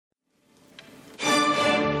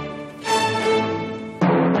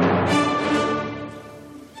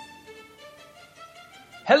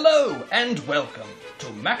Hello and welcome to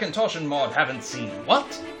Macintosh and Maud Haven't Seen What?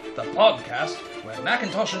 The podcast where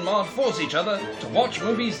Macintosh and Maud force each other to watch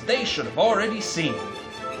movies they should have already seen.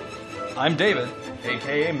 I'm David,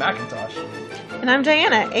 aka Macintosh. And I'm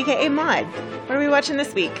Diana, aka Maud. What are we watching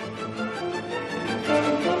this week?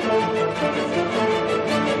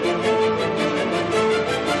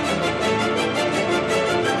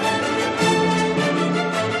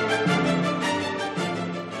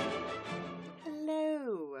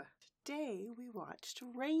 Hello. Today we watched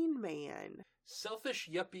Rain Man. Selfish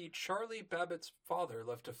yuppie Charlie Babbitt's father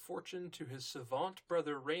left a fortune to his savant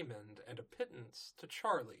brother Raymond and a pittance to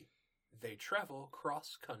Charlie. They travel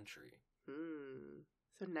cross-country.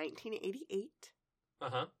 So 1988,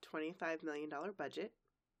 Uh-huh. $25 million budget,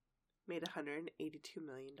 made $182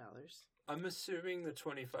 million. I'm assuming the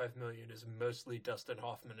 $25 million is mostly Dustin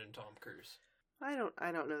Hoffman and Tom Cruise. I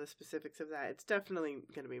don't know the specifics of that. It's definitely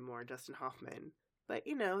going to be more Dustin Hoffman. But,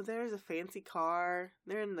 you know, there's a fancy car.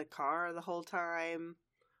 They're in the car the whole time.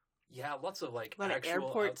 Yeah, lots of, A lot of actual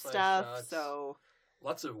airport outside stuff, shots. so...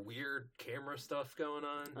 Lots of weird camera stuff going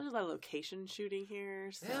on. There's a lot of location shooting here,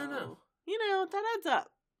 so... Yeah, I know. You know, that adds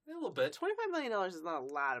up. A little bit. $25 million is not a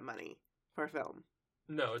lot of money for a film.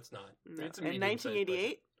 No, it's not. No. It's a In medium-sized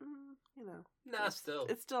 1988, you know... budget. Nah, still.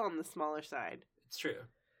 It's still on the smaller side. It's true.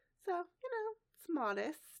 So, you know, it's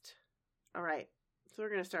modest. All right. So we're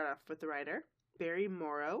going to start off with the writer. Barry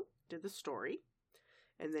Morrow did the story.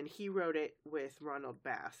 And then he wrote it with Ronald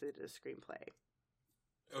Bass. It did a screenplay.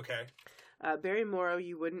 Okay. Barry Morrow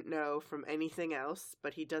you wouldn't know from anything else,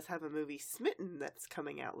 but he does have a movie, Smitten, that's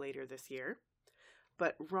coming out later this year.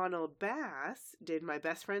 But Ronald Bass did My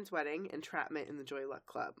Best Friend's Wedding, Entrapment, and The Joy Luck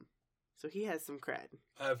Club. So he has some cred.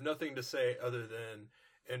 I have nothing to say other than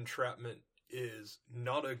Entrapment is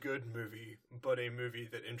not a good movie, but a movie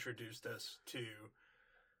that introduced us to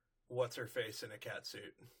what's-her-face in a cat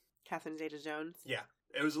suit. Catherine Zeta-Jones. Yeah,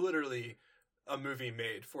 it was literally a movie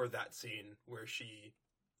made for that scene where she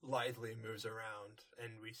lithely moves around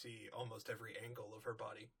and we see almost every angle of her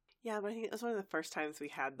body. Yeah, but I think it was one of the first times we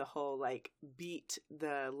had the whole, beat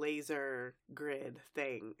the laser grid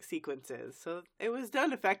thing, sequences. So it was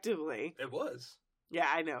done effectively. It was. Yeah,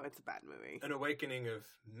 I know, it's a bad movie. An awakening of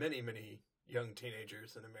many, many young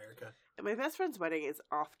teenagers in America. And My Best Friend's Wedding is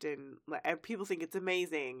often, people think it's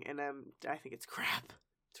amazing, and I think it's crap.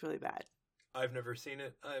 It's really bad. I've never seen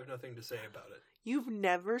it. I have nothing to say about it. You've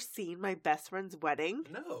never seen My Best Friend's Wedding?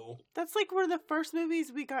 No. That's one of the first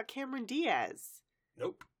movies we got Cameron Diaz.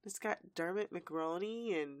 Nope. It's got Dermot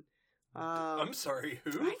Mulroney and... I'm sorry, who?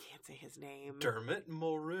 I can't say his name. Dermot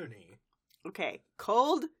Mulroney. Okay,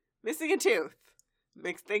 cold, missing a tooth.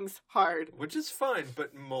 Makes things hard. Which is fine,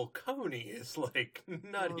 but Mulconey is not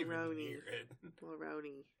even near it.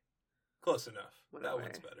 Mulroney. Close enough. Whatever. That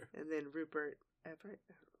one's better. And then Rupert Everett.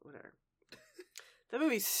 Whatever. That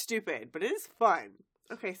movie's stupid, but it is fun.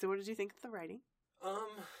 Okay, so what did you think of the writing?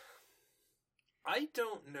 I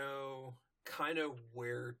don't know kind of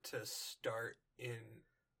where to start in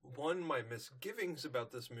my misgivings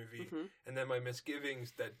about this movie, and then my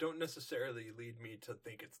misgivings that don't necessarily lead me to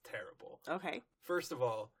think it's terrible. Okay. First of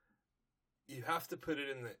all, you have to put it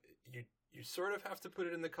in you sort of have to put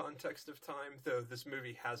it in the context of time, though this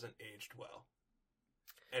movie hasn't aged well.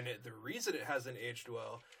 And the reason it hasn't aged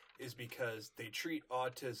well is because they treat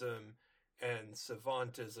autism and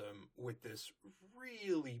savantism with this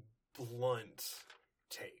really blunt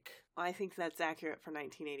take. I think that's accurate for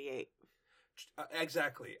 1988.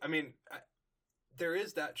 Exactly. I mean, there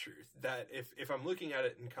is that truth that if I'm looking at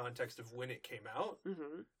it in context of when it came out,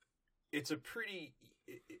 it's a pretty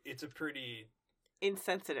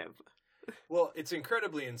insensitive. Well, it's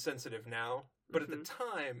incredibly insensitive now, but at the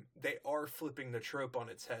time, they are flipping the trope on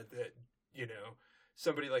its head that,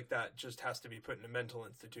 somebody like that just has to be put in a mental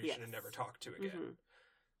institution and never talked to again.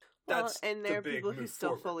 That's and there are the big people who move still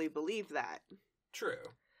forward. fully believe that. True.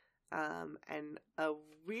 And a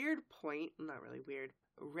weird point, not really weird,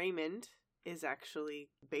 Raymond is actually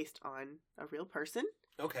based on a real person.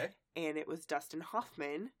 Okay. And it was Dustin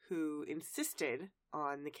Hoffman who insisted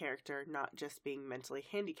on the character not just being mentally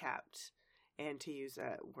handicapped, and to use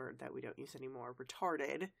a word that we don't use anymore,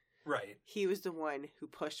 retarded. Right. He was the one who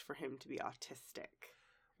pushed for him to be autistic.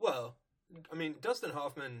 Well, I mean, Dustin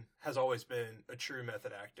Hoffman has always been a true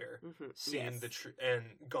method actor, seen and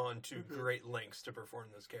gone to great lengths to perform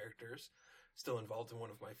those characters. Still involved in one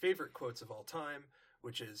of my favorite quotes of all time,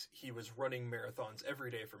 which is he was running marathons every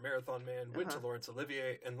day for Marathon Man, went to Laurence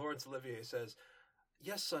Olivier, and Laurence Olivier says,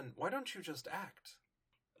 "Yes, son, why don't you just act?"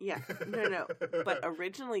 Yeah, no. But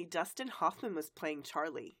originally, Dustin Hoffman was playing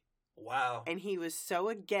Charlie. Wow. And he was so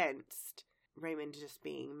against Raymond just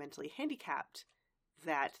being mentally handicapped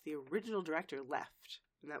that the original director left,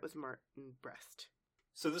 and that was Martin Brest.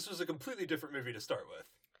 So this was a completely different movie to start with.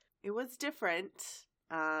 It was different.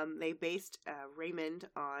 They based Raymond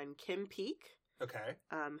on Kim Peek, okay,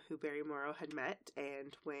 who Barry Morrow had met,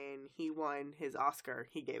 and when he won his Oscar,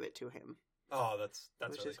 he gave it to him. Oh, that's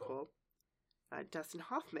which really is cool. Dustin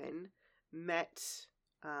Hoffman met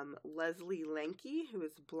Leslie Lanke, who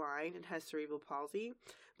is blind and has cerebral palsy,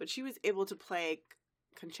 but she was able to play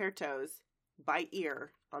concertos by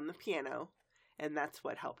ear on the piano, and that's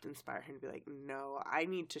what helped inspire him to be like, no, I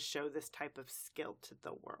need to show this type of skill to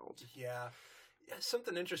the world. Yeah.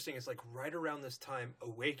 Something interesting is, like, right around this time,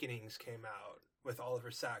 Awakenings came out with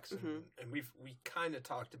Oliver Sacks, and we kind of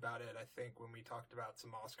talked about it, I think, when we talked about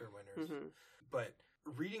some Oscar winners. But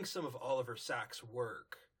reading some of Oliver Sacks'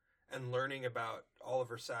 work and learning about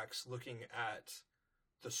Oliver Sacks looking at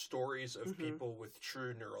the stories of people with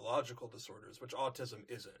true neurological disorders, which autism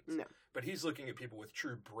isn't. No. But he's looking at people with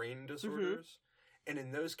true brain disorders, and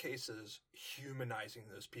in those cases, humanizing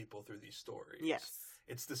those people through these stories. Yes.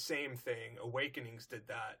 It's the same thing. Awakenings did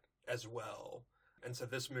that as well. And so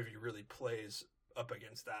this movie really plays up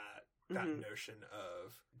against that notion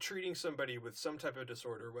of treating somebody with some type of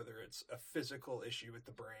disorder, whether it's a physical issue with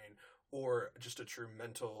the brain or just a true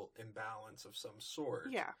mental imbalance of some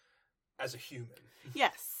sort. Yeah. As a human.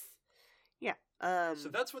 Yes. Yeah. So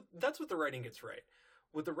that's what the writing gets right.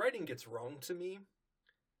 What the writing gets wrong to me,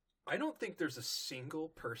 I don't think there's a single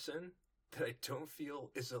person that I don't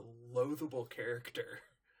feel is a loathable character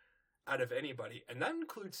out of anybody, and that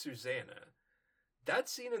includes Susanna. That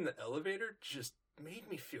scene in the elevator just made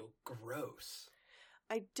me feel gross.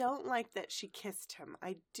 I don't like that she kissed him.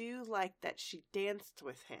 I do like that she danced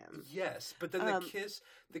with him. Yes, but then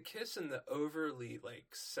the kiss and the overly, like,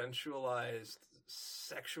 sexualizing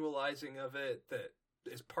of it that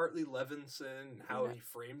is partly Levinson, how he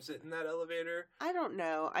frames it in that elevator. I don't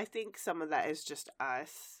know. I think some of that is just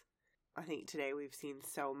us. I think today we've seen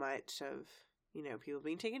so much of, people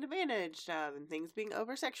being taken advantage of and things being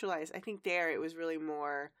over-sexualized. I think there it was really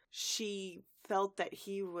more, she felt that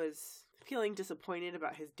he was feeling disappointed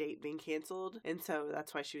about his date being canceled, and so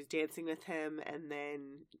that's why she was dancing with him, and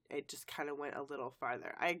then it just kind of went a little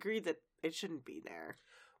farther. I agree that it shouldn't be there.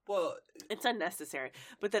 Well, it's unnecessary,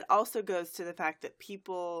 but that also goes to the fact that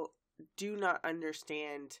people do not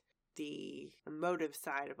understand the emotive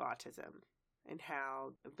side of autism and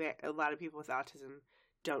how a lot of people with autism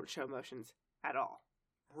don't show emotions at all.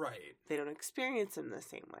 Right. They don't experience them the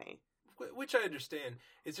same way. Which I understand.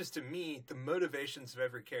 It's just, to me, the motivations of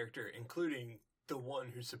every character, including the one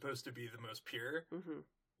who's supposed to be the most pure,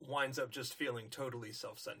 winds up just feeling totally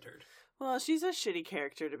self-centered. Well, she's a shitty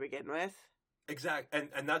character to begin with. Exactly.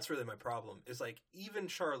 And that's really my problem, is, like, even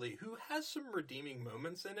Charlie, who has some redeeming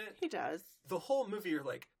moments in it. He does. The whole movie, you're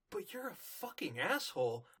like, but you're a fucking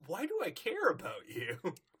asshole. Why do I care about you?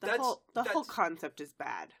 The whole concept is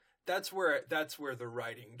bad. That's where the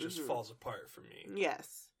writing just falls apart for me.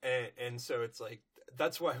 Yes. And so it's like,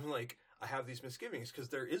 that's why I'm like, I have these misgivings, because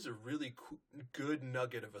there is a really good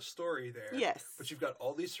nugget of a story there. Yes. But you've got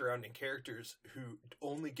all these surrounding characters who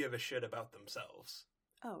only give a shit about themselves.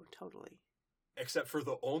 Oh, totally. Except for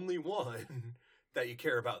the only one that you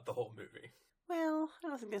care about the whole movie. Well, I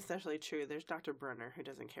don't think that's necessarily true. There's Dr. Brunner, who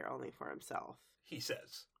doesn't care only for himself. He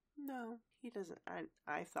says. No, he doesn't.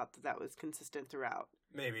 I thought that was consistent throughout.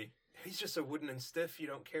 Maybe. He's just a wooden and stiff, you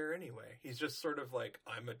don't care anyway. He's just sort of like,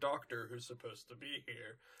 I'm a doctor who's supposed to be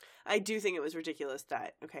here. I do think it was ridiculous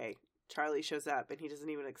that, Charlie shows up and he doesn't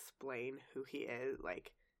even explain who he is,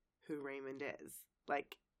 like, who Raymond is.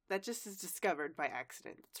 Like, that just is discovered by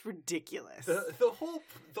accident. It's ridiculous.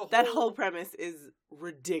 That whole premise is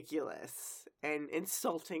ridiculous and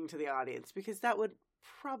insulting to the audience, because that would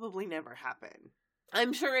probably never happen.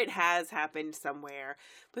 I'm sure it has happened somewhere,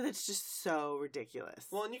 but it's just so ridiculous.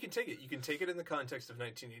 Well, and you can take it in the context of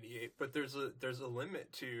 1988, but there's a limit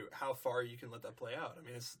to how far you can let that play out. I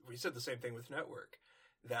mean, we said the same thing with Network,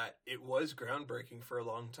 that it was groundbreaking for a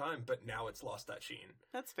long time, but now it's lost that sheen.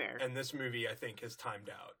 That's fair. And this movie, I think, has timed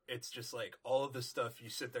out. It's just like, all of this stuff, you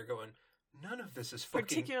sit there going, none of this is fucking...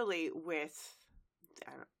 Particularly with...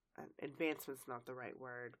 advancement's not the right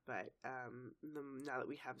word, but now that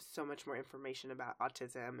we have so much more information about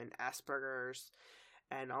autism and Asperger's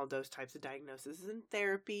and all those types of diagnoses and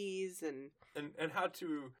therapies and how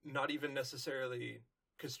to not even necessarily,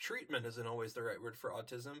 because treatment isn't always the right word for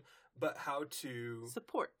autism, but how to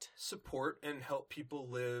support and help people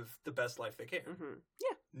live the best life they can.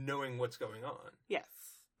 Yeah, knowing what's going on. Yes.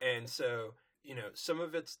 And so, some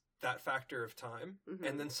of it's that factor of time,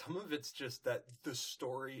 and then some of it's just that the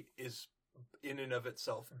story is in and of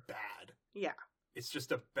itself bad. Yeah. It's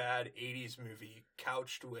just a bad 80s movie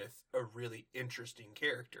couched with a really interesting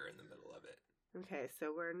character in the middle of it. Okay,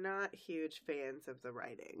 so we're not huge fans of the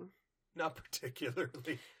writing. Not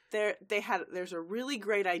particularly. There's a really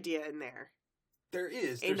great idea in there. There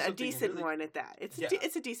is. And a decent one at that.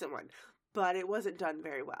 It's a decent one. But it wasn't done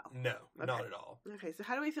very well. No, not at all. Okay, so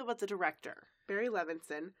how do we feel about the director? Barry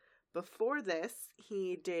Levinson. Before this,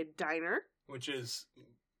 he did Diner. Which is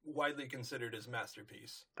widely considered his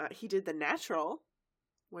masterpiece. He did The Natural,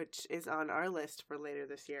 which is on our list for later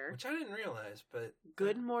this year. Which I didn't realize, but...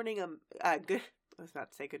 Good Morning... I was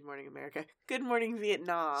about to say Good Morning America. Good Morning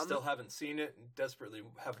Vietnam. Still haven't seen it and desperately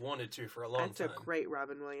have wanted to for a long time. That's a great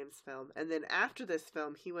Robin Williams film. And then after this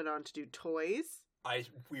film, he went on to do Toys. I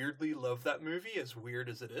weirdly love that movie, as weird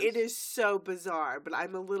as it is. It is so bizarre, but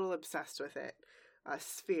I'm a little obsessed with it.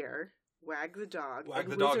 Sphere, Wag the Dog, and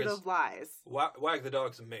Wizard of Lies. Wag the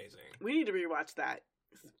Dog's amazing. We need to rewatch that.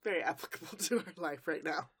 It's very applicable to our life right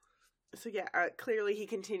now. So yeah, clearly he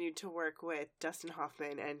continued to work with Dustin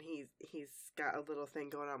Hoffman, and he's got a little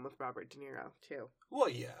thing going on with Robert De Niro too. Well,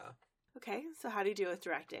 yeah. Okay, so how do you deal with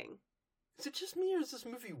directing? Is it just me, or is this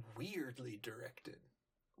movie weirdly directed?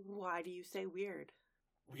 Why do you say weird?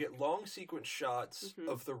 We get long sequence shots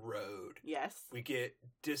of the road. Yes. We get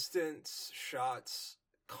distance shots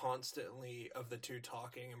constantly of the two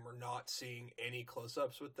talking, and we're not seeing any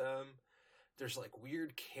close-ups with them. There's like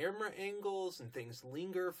weird camera angles and things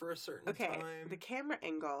linger for a certain time. Okay, the camera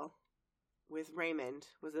angle with Raymond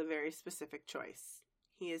was a very specific choice.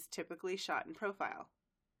 He is typically shot in profile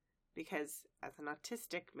because as an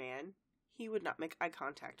autistic man, he would not make eye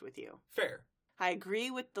contact with you. Fair. I agree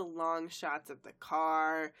with the long shots of the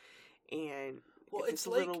car, and it's a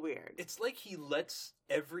little weird. It's like he lets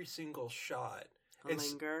every single shot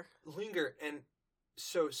linger, and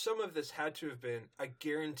so some of this had to have been, I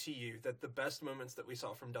guarantee you, that the best moments that we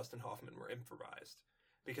saw from Dustin Hoffman were improvised,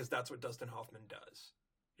 because that's what Dustin Hoffman does.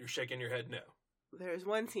 You're shaking your head no. There's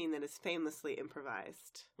one scene that is famously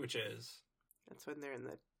improvised. Which is? That's when they're in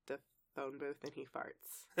the phone booth and he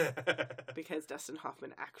farts. Because Dustin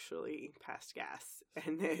Hoffman actually passed gas.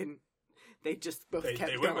 And then they just both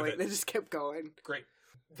kept going. They just kept going. Great.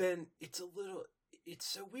 Then it's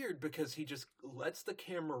so weird because he just lets the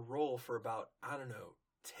camera roll for about,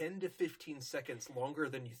 10 to 15 seconds longer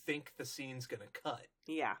than you think the scene's gonna cut.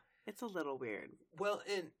 Yeah. It's a little weird. Well,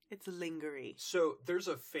 and... it's lingery. So there's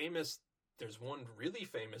one really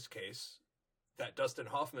famous case that Dustin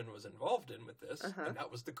Hoffman was involved in with this, and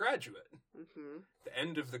that was The Graduate. Mm-hmm. The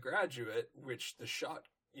end of The Graduate, which the shot,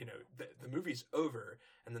 the movie's over,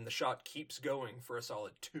 and then the shot keeps going for a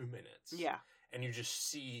solid 2 minutes. Yeah. And you just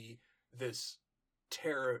see this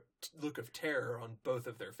look of terror on both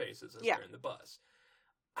of their faces as they're in the bus.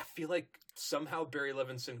 I feel like somehow Barry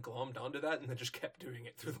Levinson glommed onto that and then just kept doing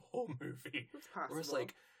it through the whole movie. It's possible. Where it's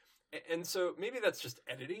like, and so maybe that's just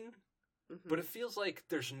editing, but it feels like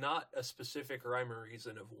there's not a specific rhyme or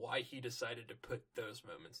reason of why he decided to put those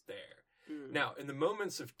moments there. Now, in the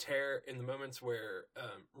moments of terror, in the moments where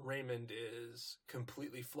Raymond is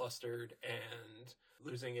completely flustered and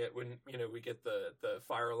losing it, when we get the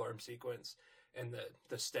fire alarm sequence and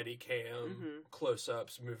the steady cam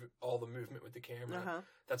close-ups, all the movement with the camera,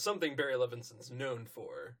 that's something Barry Levinson's known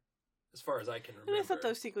for, as far as I can remember. And I thought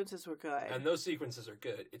those sequences were good. And those sequences are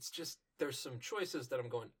good. It's just there's some choices that I'm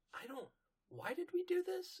going, why did we do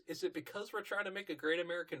this? Is it because we're trying to make a Great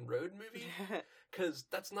American Road movie? Because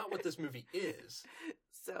that's not what this movie is.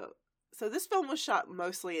 So this film was shot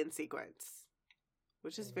mostly in sequence,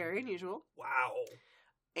 which is very unusual. Wow.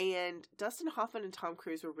 And Dustin Hoffman and Tom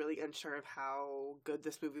Cruise were really unsure of how good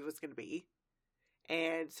this movie was going to be.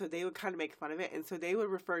 And so they would kind of make fun of it. And so they would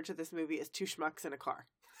refer to this movie as two schmucks in a car.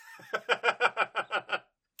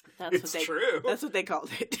 It's true. That's what they called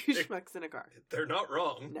it. Two schmucks in a car. They're not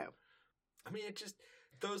wrong. No. I mean,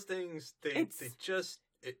 those things, it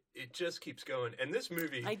just keeps going. And this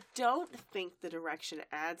movie... I don't think the direction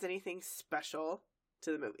adds anything special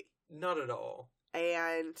to the movie. Not at all.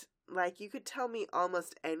 And, you could tell me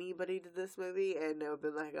almost anybody did this movie, and they would have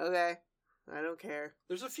been like, okay, I don't care.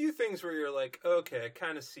 There's a few things where you're like, okay, I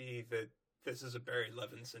kind of see that this is a Barry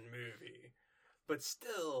Levinson movie. But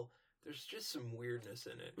still, there's just some weirdness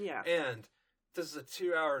in it. Yeah. And this is a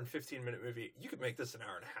 2 hour and 15-minute movie. You could make this an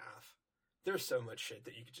hour and a half. There's so much shit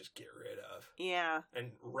that you could just get rid of. Yeah.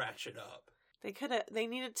 And ratchet up. They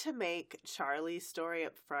needed to make Charlie's story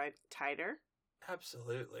up front tighter.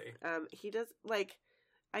 Absolutely. He does,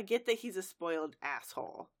 I get that he's a spoiled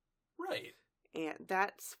asshole. Right. And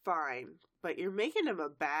that's fine. But you're making him a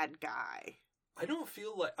bad guy. I don't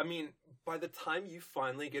feel like, by the time you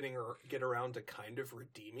finally get around to kind of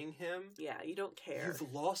redeeming him, yeah, you don't care.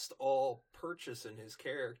 You've lost all purchase in his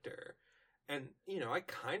character. And, I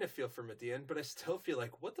kind of feel for him at the end, but I still feel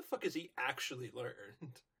like, what the fuck has he actually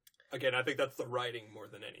learned? Again, I think that's the writing more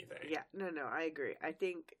than anything. Yeah, no, I agree. I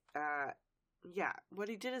think, what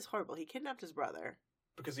he did is horrible. He kidnapped his brother.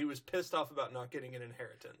 Because he was pissed off about not getting an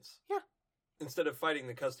inheritance. Yeah. Instead of fighting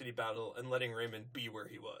the custody battle and letting Raymond be where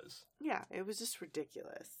he was. Yeah, it was just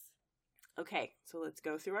ridiculous. Okay, so let's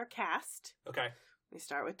go through our cast. Okay. We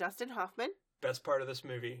start with Dustin Hoffman. Best part of this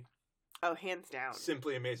movie. Oh, hands down.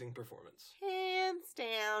 Simply amazing performance. Hands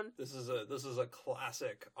down. This is a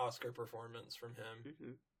classic Oscar performance from him.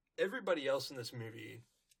 Mm-hmm. Everybody else in this movie,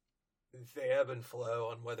 they ebb and flow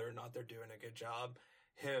on whether or not they're doing a good job.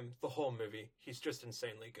 Him, the whole movie, he's just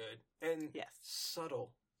insanely good. And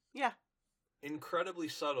subtle. Yeah. Incredibly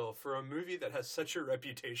subtle for a movie that has such a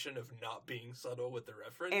reputation of not being subtle with the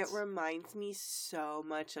reference. It reminds me so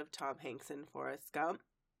much of Tom Hanks in Forrest Gump.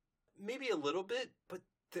 Maybe a little bit, but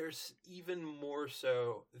there's even more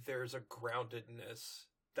so, there's a groundedness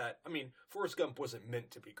that, Forrest Gump wasn't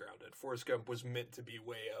meant to be grounded. Forrest Gump was meant to be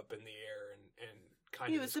way up in the air and kind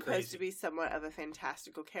of He was supposed to be somewhat of a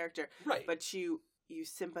fantastical character. Right. But you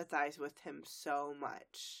sympathize with him so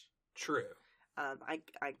much. True.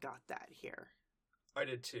 I got that here. I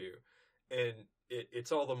did too. And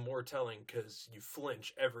it's all the more telling because you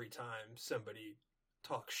flinch every time somebody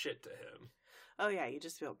talks shit to him. Oh yeah, you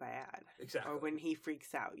just feel bad. Exactly. Or when he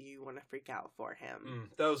freaks out, you want to freak out for him.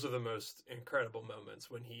 Those are the most incredible moments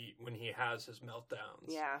when he has his meltdowns.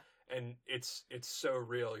 Yeah. And it's so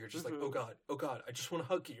real. You're just like, oh God, I just want to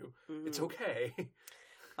hug you. Mm-hmm. It's okay.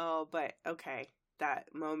 Oh, but okay. That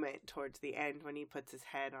moment towards the end when he puts his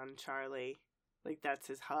head on Charlie, like that's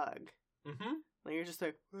his hug. Mm-hmm. Like you're just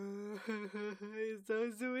like, it's so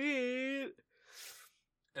sweet.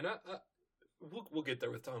 And we'll get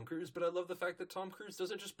there with Tom Cruise, but I love the fact that Tom Cruise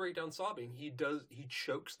doesn't just break down sobbing. He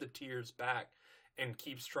chokes the tears back and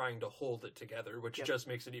keeps trying to hold it together, which just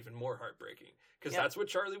makes it even more heartbreaking. Because that's what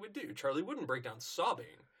Charlie would do. Charlie wouldn't break down sobbing.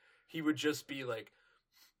 He would just be like,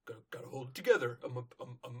 gotta hold it together.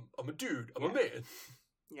 I'm a dude. I'm a man.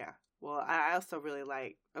 Yeah. Well, I also really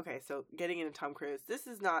like, so getting into Tom Cruise, this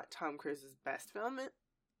is not Tom Cruise's best film.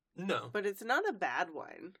 No. But it's not a bad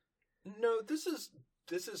one. No, this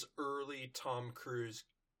is early Tom Cruise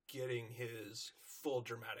getting his full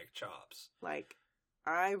dramatic chops. Like,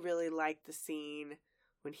 I really like the scene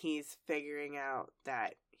when he's figuring out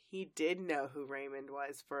that he did know who Raymond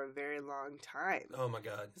was for a very long time. Oh my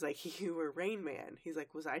God. He's like, you were Rain Man. He's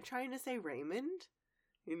like, was I trying to say Raymond?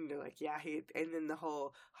 And they're like, yeah. And then the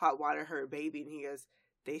whole hot water hurt baby. And he goes,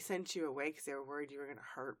 they sent you away because they were worried you were going to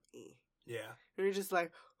hurt me. Yeah. And you're just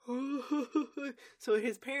like, so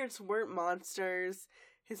his parents weren't monsters.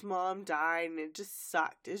 His mom died and it just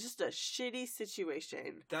sucked. It's just a shitty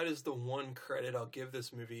situation. That is the one credit I'll give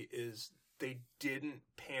this movie is they didn't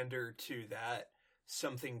pander to that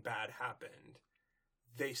something bad happened.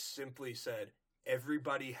 They simply said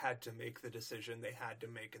everybody had to make the decision they had to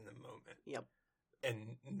make in the moment. Yep.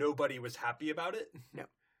 And nobody was happy about it. No.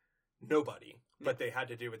 Nobody. No. But they had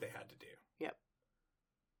to do what they had to do. Yep.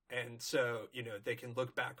 And so, they can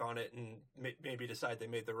look back on it and maybe decide they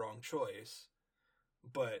made the wrong choice.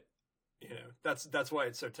 But, that's why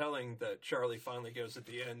it's so telling that Charlie finally goes at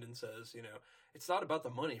the end and says, it's not about the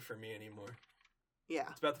money for me anymore. Yeah.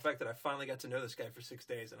 It's about the fact that I finally got to know this guy for 6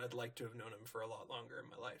 days and I'd like to have known him for a lot longer in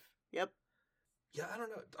my life. Yep. Yeah, I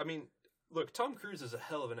don't know. Look, Tom Cruise is a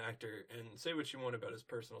hell of an actor, and say what you want about his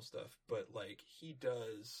personal stuff, but, he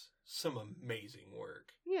does some amazing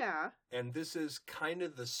work. Yeah. And this is kind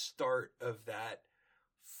of the start of that,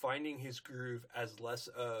 finding his groove as less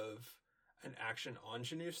of an action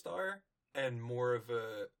ingenue star and more of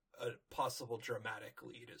a possible dramatic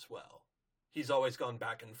lead as well. He's always gone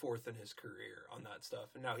back and forth in his career on that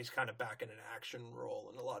stuff, and now he's kind of back in an action role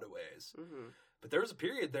in a lot of ways. Mm-hmm. But there was a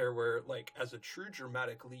period there where, as a true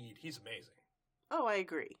dramatic lead, he's amazing. Oh, I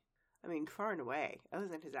agree. Far and away, other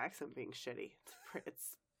than his accent being shitty,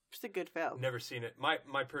 it's just a good film. Never seen it.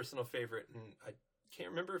 My personal favorite, and I can't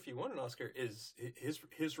remember if he won an Oscar, is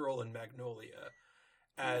his role in Magnolia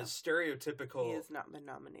as stereotypical. He has not been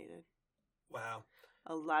nominated. Wow.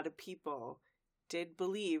 A lot of people did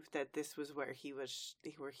believe that this was where he was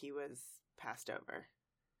passed over.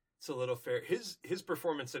 It's a little fair. His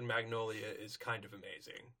performance in Magnolia is kind of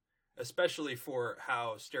amazing, especially for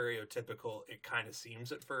how stereotypical it kind of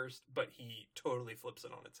seems at first, but he totally flips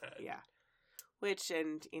it on its head. Yeah. I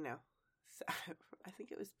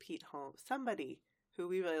think it was Pete Holmes, somebody who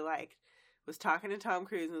we really liked, was talking to Tom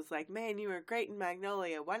Cruise and was like, man, you were great in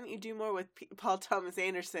Magnolia. Why don't you do more with Paul Thomas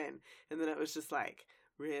Anderson? And then it was just like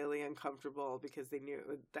really uncomfortable because they knew it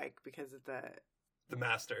would, like, because of the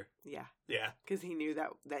master. Yeah. Yeah. Because he knew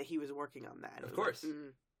that he was working on that. Of course. Like,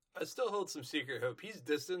 I still hold some secret hope. He's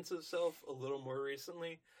distanced himself a little more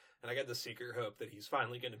recently, and I got the secret hope that he's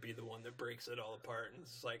finally going to be the one that breaks it all apart. And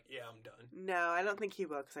it's like, yeah, I'm done. No, I don't think he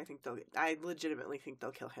will, because I legitimately think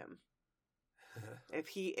they'll kill him. If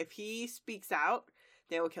he speaks out,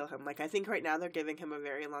 they will kill him. Like, I think right now they're giving him a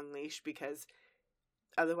very long leash because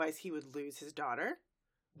otherwise he would lose his daughter.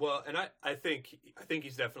 Well, and I think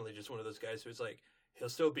he's definitely just one of those guys who's like, he'll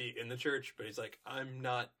still be in the church, but he's like, I'm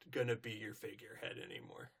not gonna be your figurehead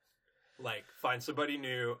anymore. Like, find somebody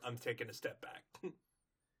new. I'm taking a step back.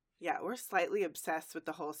 Yeah, we're slightly obsessed with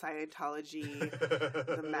the whole Scientology,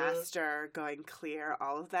 the Master, going clear,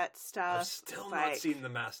 all of that stuff. I've still not seen The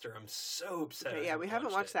Master. I'm so upset. Okay, yeah, we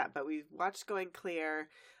haven't watched that, but we've watched Going Clear.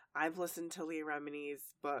 I've listened to Leah Remini's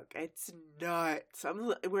book. It's nuts.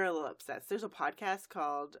 We're a little obsessed. There's a podcast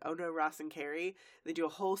called Oh No, Ross and Carrie. They do a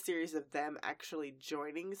whole series of them actually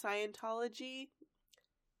joining Scientology.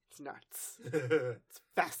 It's nuts. It's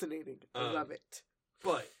fascinating. I love it.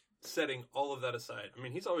 But setting all of that aside, I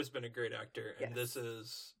mean, he's always been a great actor, and Yes.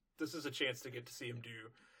 this is a chance to get to see him do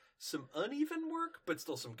some uneven work, but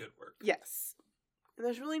still some good work. Yes. And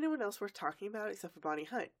there's really no one else worth talking about except for Bonnie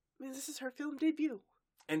Hunt. I mean, this is her film debut.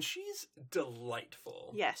 And she's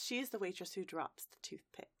delightful. Yes, she is the waitress who drops the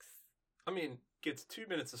toothpicks. I mean, gets 2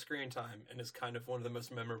 minutes of screen time and is kind of one of the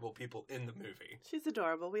most memorable people in the movie. She's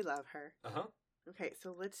adorable. We love her. Uh-huh. Okay,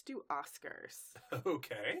 so let's do Oscars.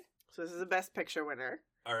 Okay. So this is a Best Picture winner.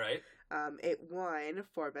 All right. It won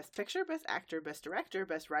for Best Picture, Best Actor, Best Director,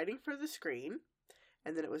 Best Writing for the Screen.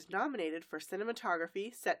 And then it was nominated for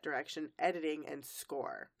cinematography, set direction, editing, and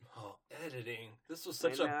score. Oh, editing. This was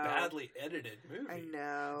such a badly edited movie. I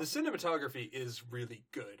know. The cinematography is really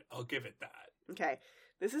good. I'll give it that. Okay,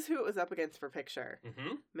 this is who it was up against for picture.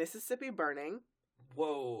 Mm-hmm. Mississippi Burning.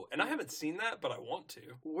 Whoa. And I haven't seen that, but I want to.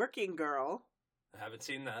 Working Girl. I haven't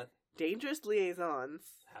seen that. Dangerous Liaisons.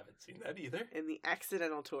 Haven't seen that either. And The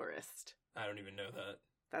Accidental Tourist. I don't even know that.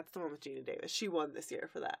 That's the one with Gina Davis. She won this year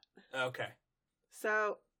for that. Okay.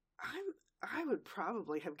 So, I would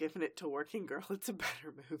probably have given it to Working Girl. It's a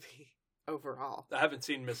better movie overall. I haven't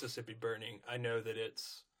seen Mississippi Burning. I know that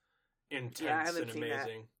it's intense and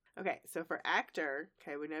amazing. Okay, so for actor,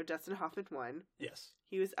 we know Dustin Hoffman won. Yes.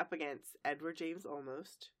 He was up against Edward James Olmos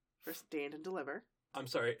for Stand and Deliver. I'm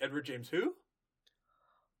sorry, Edward James who?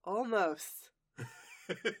 Olmos.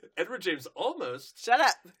 Edward James Olmos. Shut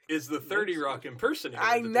up. Is the 30 Rock impersonator.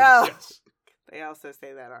 I know. Yes. They also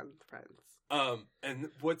say that on Friends. And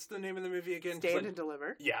what's the name of the movie again? Stand and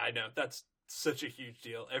Deliver. Yeah, I know. That's such a huge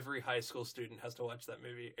deal. Every high school student has to watch that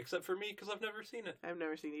movie, except for me, because I've never seen it. I've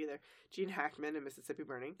never seen it either. Gene Hackman in Mississippi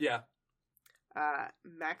Burning. Yeah.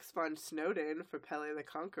 Max von Snowden for Pele the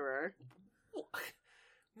Conqueror.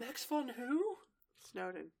 Max von who?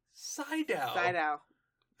 Snowden. Sydow. Sydow.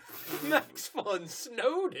 Max von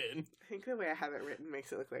Snowden. I think the way I have it written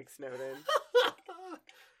makes it look like Snowden.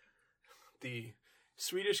 The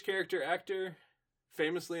Swedish character actor,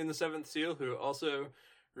 famously in The Seventh Seal, who also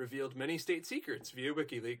revealed many state secrets via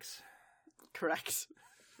WikiLeaks. Correct.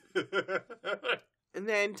 And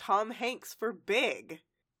then Tom Hanks for Big.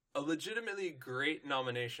 A legitimately great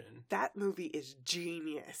nomination. That movie is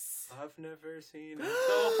genius. I've never seen it the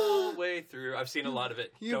whole way through. I've seen a lot of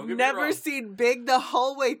it. You've never seen Big the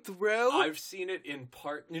whole way through? I've seen it in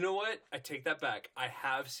part. You know what? I take that back. I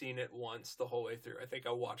have seen it once the whole way through. I think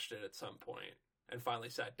I watched it at some point and finally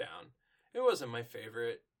sat down. It wasn't my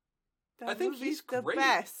favorite. I think he's the great.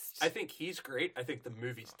 Best. I think he's great. I think the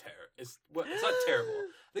movie's terrible. It's not terrible.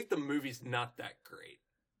 I think the movie's not that great.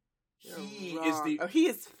 He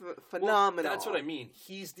is phenomenal. Well, that's what I mean.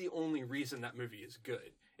 He's the only reason that movie is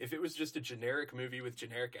good. If it was just a generic movie with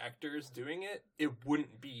generic actors doing it, it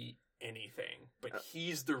wouldn't be anything. But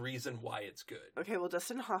he's the reason why it's good. Okay, well,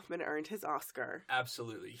 Dustin Hoffman earned his Oscar.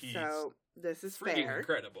 Absolutely. He's so this is freaking fair.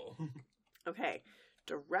 Incredible. Okay,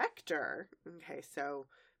 director. Okay, so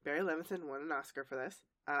Barry Levinson won an Oscar for this.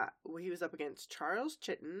 He was up against Charles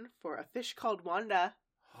Chitton for A Fish Called Wanda.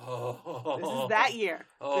 Oh, this is that year.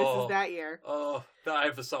 This is that year. Oh, I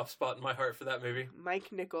have a soft spot in my heart for that movie.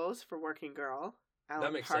 Mike Nichols for Working Girl.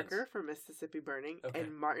 Alan Parker for Mississippi Burning. Okay.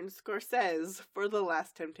 And Martin Scorsese for The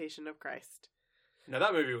Last Temptation of Christ. Now,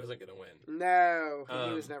 that movie wasn't going to win. No,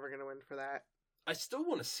 he was never going to win for that. I still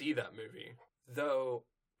want to see that movie, though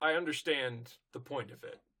I understand the point of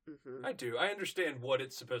it. Mm-hmm. I do. I understand what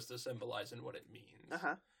it's supposed to symbolize and what it means.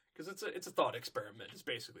 Uh-huh. Because it's a thought experiment is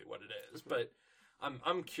basically what it is. Mm-hmm. But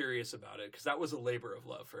I'm curious about it because that was a labor of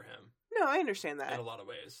love for him. No, I understand that. In a lot of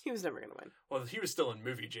ways. He was never going to win. Well, he was still in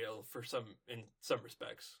movie jail in some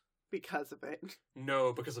respects. Because of it.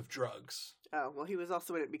 No, because of drugs. Oh, well, he was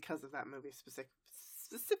also in it because of that movie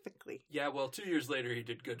specifically. Yeah, well, 2 years later, he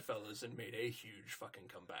did Goodfellas and made a huge fucking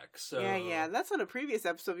comeback. So Yeah, that's on a previous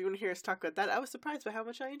episode. If you want to hear us talk about that, I was surprised by how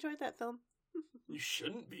much I enjoyed that film. You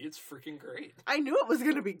shouldn't be. It's freaking great. I knew it was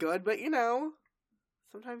going to be good, but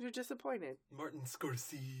sometimes you're disappointed. Martin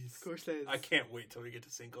Scorsese. I can't wait till we get to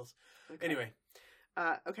singles. Okay. Anyway.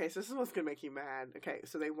 Okay, so this is what's going to make you mad. Okay,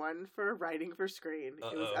 so they won for writing for screen.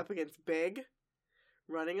 It was up against Big,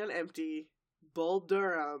 Running on Empty, Bull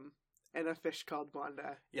Durham, and A Fish Called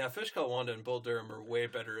Wanda. Yeah, A Fish Called Wanda and Bull Durham are way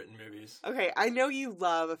better in movies. Okay, I know you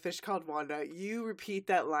love A Fish Called Wanda. You repeat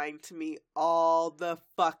that line to me all the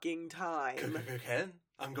fucking time. Ken,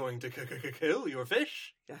 I'm going to kill your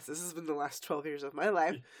fish. Yes, this has been the last 12 years of my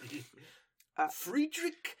life.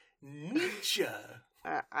 Friedrich Nietzsche.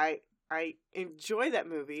 I enjoy that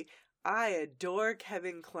movie. I adore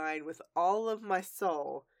Kevin Kline with all of my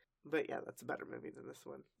soul. But yeah, that's a better movie than this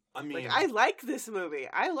one. I mean, I like this movie.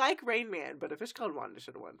 I like Rain Man, but A Fish Called Wanda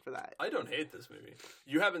should have won for that. I don't hate this movie.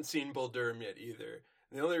 You haven't seen Bull Durham yet either.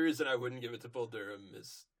 And the only reason I wouldn't give it to Bull Durham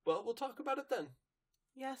is, well, we'll talk about it then.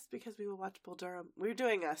 Yes, because we will watch Bull Durham. We're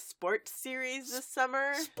doing a sports series this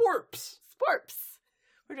summer. Sports!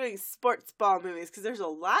 We're doing sports ball movies because there's a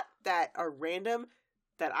lot that are random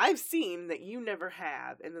that I've seen that you never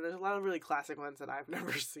have. And then there's a lot of really classic ones that I've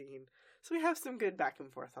never seen. So we have some good back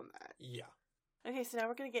and forth on that. Yeah. Okay, so now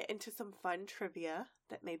we're going to get into some fun trivia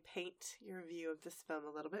that may paint your view of this film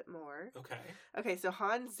a little bit more. Okay, so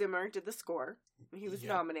Hans Zimmer did the score. He was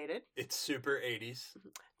nominated. It's super 80s.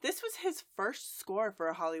 This was his first score for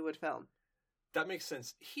a Hollywood film. That makes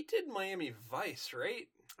sense. He did Miami Vice, right?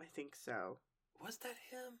 I think so. Was that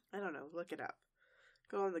him? I don't know. Look it up.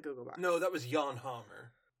 Go on the Google box. No, that was Jan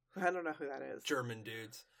Hammer. I don't know who that is. German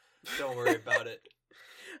dudes. Don't worry about it.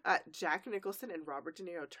 Jack Nicholson and Robert De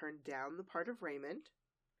Niro turned down the part of Raymond.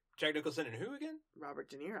 Jack Nicholson and who again? Robert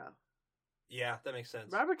De Niro. Yeah, that makes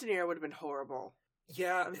sense. Robert De Niro would have been horrible.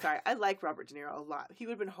 Yeah. I'm sorry. I like Robert De Niro a lot. He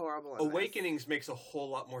would have been horrible in Awakenings makes a whole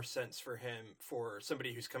lot more sense for him for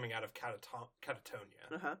somebody who's coming out of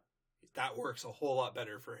catatonia. Uh-huh. That works a whole lot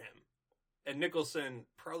better for him. And Nicholson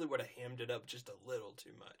probably would have hammed it up just a little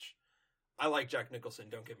too much. I like Jack Nicholson,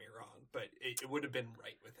 don't get me wrong, but it would have been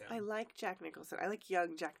right with him. I like Jack Nicholson. I like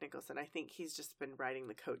young Jack Nicholson. I think he's just been riding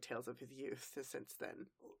the coattails of his youth since then.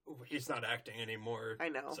 He's not acting anymore. I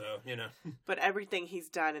know. So, But everything he's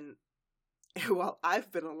done and while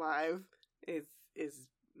I've been alive is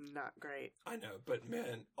not great. I know, but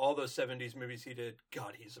man, all those 70s movies he did,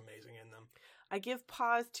 God, he's amazing in them. I give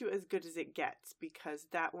pause to As Good as It Gets because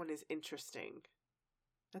that one is interesting.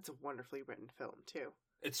 That's a wonderfully written film, too.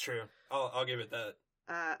 It's true. I'll give it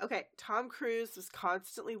that. Okay, Tom Cruise was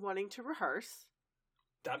constantly wanting to rehearse.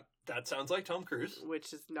 That sounds like Tom Cruise.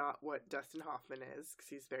 Which is not what Dustin Hoffman is, because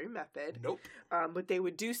he's very method. Nope. But they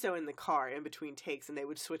would do so in the car in between takes, and they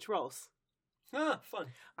would switch roles. Ah, fun.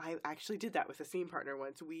 I actually did that with a scene partner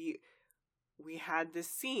once. We had this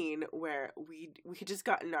scene where we had just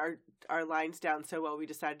gotten our lines down so well, we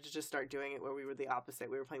decided to just start doing it where we were the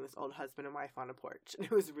opposite. We were playing this old husband and wife on a porch, and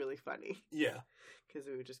it was really funny. Yeah. Because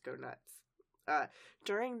we would just go nuts.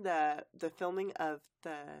 During the filming of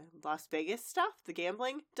the Las Vegas stuff, the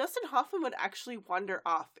gambling, Dustin Hoffman would actually wander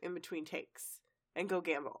off in between takes and go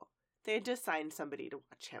gamble. They had to assign somebody to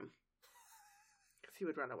watch him. Because he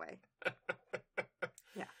would run away.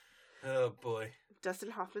 Yeah. Oh, boy.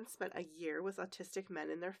 Dustin Hoffman spent a year with autistic men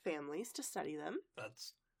and their families to study them.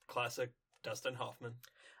 That's classic Dustin Hoffman.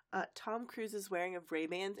 Tom Cruise's wearing of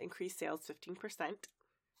Ray-Bans increased sales 15%.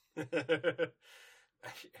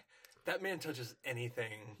 That man touches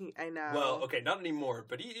anything. I know. Well, okay, not anymore,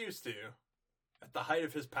 but he used to. At the height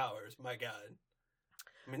of his powers, my God.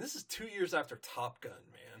 I mean, this is 2 years after Top Gun,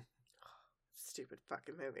 man. Stupid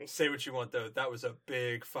fucking movie. Say what you want, though. That was a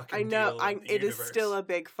big fucking deal. I know. It universe. Is still a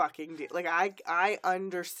big fucking deal. Like, I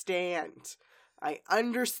understand. I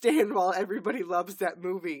understand while everybody loves that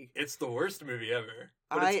movie. It's the worst movie ever.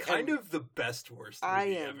 But it's kind of the best worst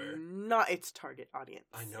movie ever. Not its target audience.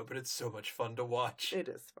 I know, but it's so much fun to watch. It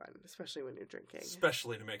is fun, especially when you're drinking.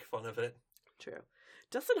 Especially to make fun of it. True.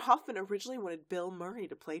 Dustin Hoffman originally wanted Bill Murray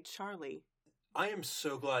to play Charlie. I am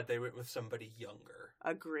so glad they went with somebody younger.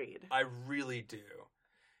 Agreed. I really do.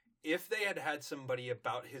 If they had had somebody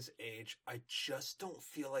about his age, I just don't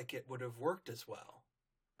feel like it would have worked as well.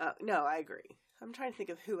 No, I agree. I'm trying to think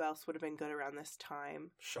of who else would have been good around this time.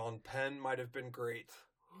 Sean Penn might have been great.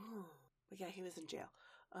 Ooh. But yeah, he was in jail.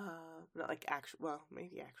 Not like actual. Well,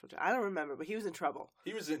 maybe actual. I don't remember, but he was in trouble.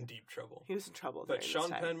 He was in deep trouble. He was in trouble. But Sean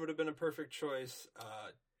Penn would have been a perfect choice.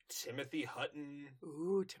 Timothy Hutton.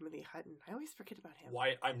 Ooh, Timothy Hutton. I always forget about him.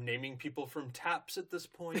 Why I'm naming people from Taps at this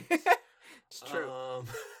point. It's true.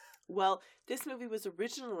 Well, this movie was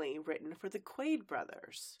originally written for the Quaid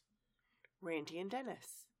brothers, Randy and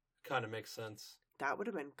Dennis. Kind of makes sense. That would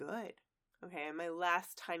have been good. Okay, and my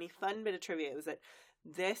last tiny fun bit of trivia was that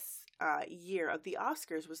this year of the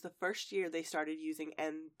Oscars was the first year they started using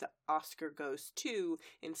 "and the Oscar goes to"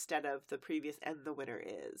 instead of the previous "and the winner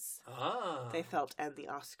is." Ah. They felt "and the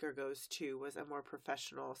Oscar goes to" was a more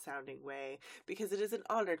professional sounding way because it is an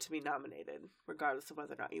honor to be nominated, regardless of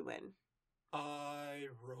whether or not you win. I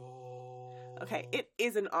roll. Okay, it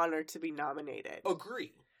is an honor to be nominated.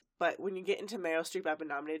 Agree. But when you get into Meryl Streep, I've been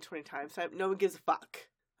nominated 20 times, so no one gives a fuck.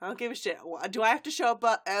 I don't give a shit. Do I have to show up?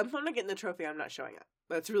 I'm not getting the trophy. I'm not showing up.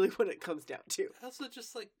 That's really what it comes down to. Also,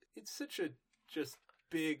 just like, it's such a just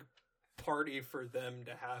big party for them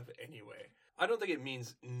to have anyway. I don't think it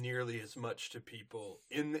means nearly as much to people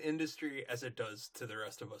in the industry as it does to the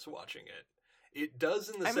rest of us watching it. It does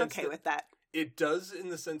in the sense I'm okay with that. It does in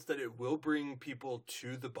the sense that it will bring people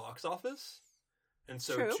to the box office. And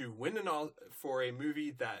so True. to win for a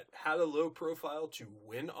movie that had a low profile to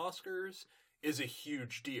win Oscars is a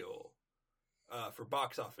huge deal for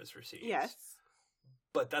box office receipts. Yes.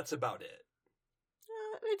 But that's about it.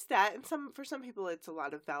 It's that. And for some people, it's a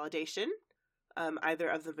lot of validation, either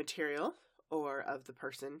of the material or of the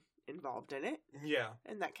person involved in it. Yeah.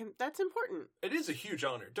 And that's important. It is a huge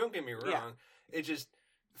honor. Don't get me wrong. Yeah. It just,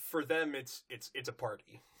 for them, it's a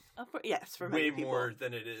party. Yes, for many way people. more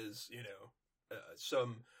than it is,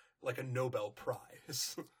 some, like a Nobel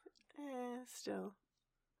Prize. Still.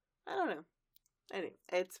 I don't know. Anyway,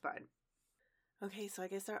 it's fun. Okay, so I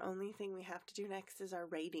guess our only thing we have to do next is our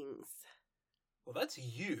ratings. Well, that's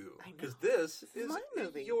you. I know. Because this is my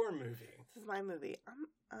movie. Your movie. This is my movie. I'm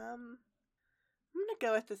gonna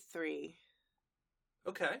go with the 3.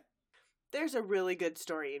 Okay. There's a really good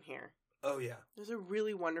story in here. Oh, yeah. There's a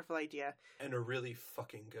really wonderful idea. And a really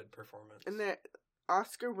fucking good performance. And the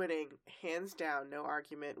Oscar-winning, hands down, no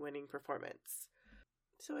argument, winning performance.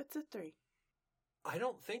 So it's a 3. I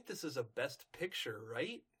don't think this is a Best Picture,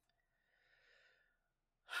 right?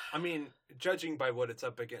 I mean, judging by what it's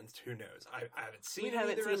up against, who knows? I haven't seen it. We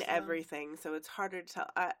haven't seen everything, so it's harder to tell.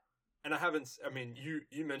 And I haven't,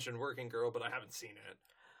 you mentioned Working Girl, but I haven't seen it.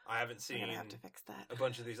 I haven't seen I'm gonna have to fix that. a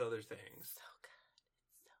bunch of these other things. So good.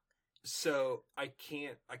 So I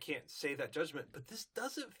can't say that judgment, but this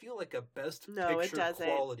doesn't feel like a Best No, it Picture doesn't.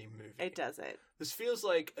 quality movie. It doesn't. This feels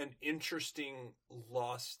like an interesting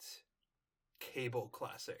lost cable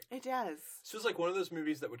classic. It does. This feels like one of those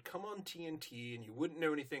movies that would come on TNT and you wouldn't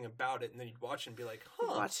know anything about it, and then you'd watch it and be like,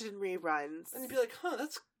 huh. Watch it in reruns. And you'd be like, huh,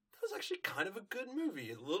 that was actually kind of a good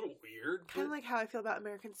movie. A little weird. Kind of like how I feel about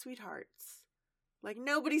American Sweethearts. Like,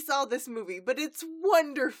 nobody saw this movie, but it's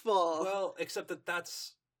wonderful. Well, except that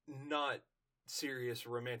that's not serious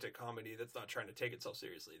romantic comedy that's not trying to take itself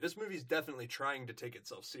seriously. This movie's definitely trying to take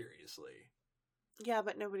itself seriously. Yeah,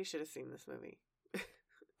 but nobody should have seen this movie.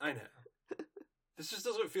 I know. This just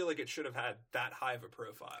doesn't feel like it should have had that high of a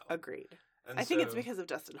profile. Agreed. And I think it's because of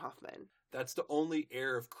Dustin Hoffman. That's the only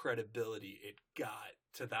air of credibility it got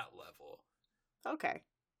to that level. Okay.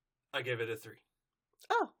 I give it a 3.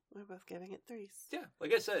 Oh, we're both giving it 3s. Yeah,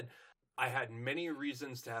 like I said, I had many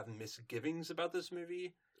reasons to have misgivings about this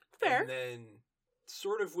movie. Fair. And then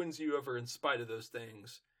sort of wins you over in spite of those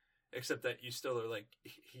things. Except that you still are like,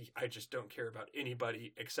 I just don't care about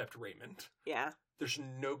anybody except Raymond. Yeah. There's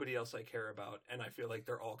nobody else I care about, and I feel like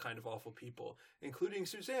they're all kind of awful people, including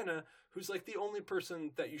Susanna, who's like the only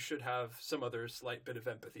person that you should have some other slight bit of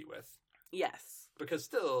empathy with. Yes. Because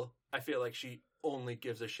still, I feel like she only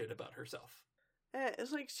gives a shit about herself.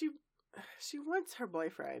 It's like she wants her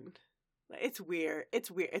boyfriend. It's weird.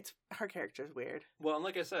 Her character's weird. Well, and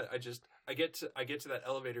like I said, I get to that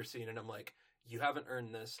elevator scene, and I'm like, you haven't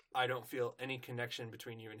earned this. I don't feel any connection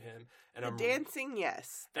between you and him. And The dancing,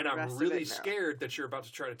 yes. And I'm really scared that you're about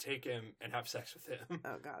to try to take him and have sex with him.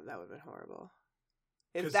 Oh god, that would have been horrible.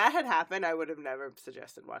 If that had happened, I would have never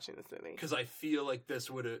suggested watching this movie. Because I feel like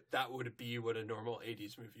that would be what a normal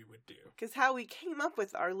 80s movie would do. Because how we came up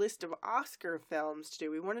with our list of Oscar films to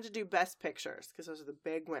do, we wanted to do Best Pictures, because those are the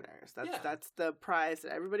big winners. That's the prize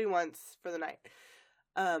that everybody wants for the night.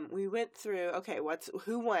 We went through, okay,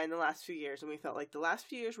 who won the last few years, and we felt like the last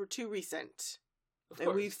few years were too recent.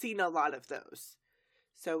 And we've seen a lot of those.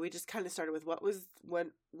 So we just kind of started with what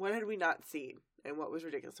had we not seen, and what was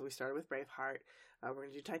ridiculous. So we started with Braveheart. We're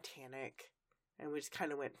going to do Titanic. And we just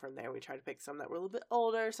kind of went from there. We tried to pick some that were a little bit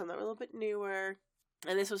older, some that were a little bit newer.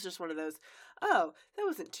 And this was just one of those, oh, that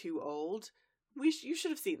wasn't too old. You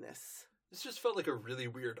should have seen this. This just felt like a really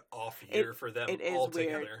weird off year for them it is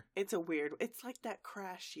altogether. Weird. It's like that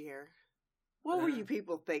Crash year. What were you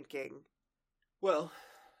people thinking? Well,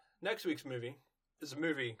 next week's movie is a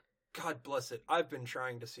movie, God bless it, I've been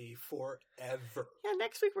trying to see forever. Yeah,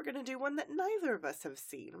 next week we're going to do one that neither of us have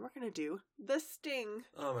seen. We're going to do The Sting.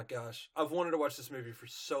 Oh my gosh. I've wanted to watch this movie for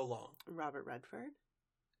so long. Robert Redford.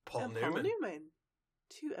 Paul and Newman. Paul Newman.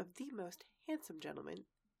 Two of the most handsome gentlemen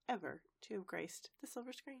ever to have graced the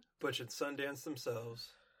silver screen. Butch and Sundance themselves.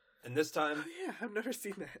 And this time... Oh yeah, I've never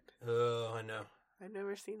seen that. Oh, I know. I've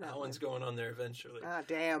never seen that. That one's going on there eventually. Ah,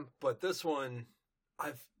 damn. But this one,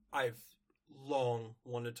 I've long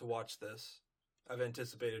wanted to watch this. I've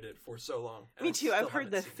anticipated it for so long. Me too. I've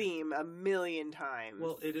heard the theme a million times.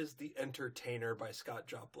 Well, it is The Entertainer by Scott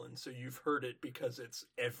Joplin, so you've heard it because it's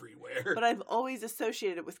everywhere. But I've always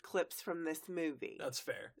associated it with clips from this movie. That's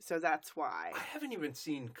fair. So that's why. I haven't even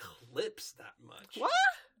seen clips that much. What?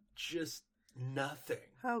 Just nothing.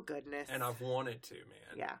 Oh, goodness. And I've wanted to,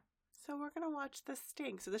 man. Yeah. So we're going to watch The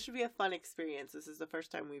Sting. So this should be a fun experience. This is the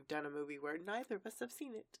first time we've done a movie where neither of us have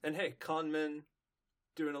seen it. And hey, con men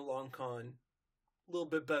doing a long con. A little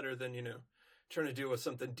bit better than, trying to deal with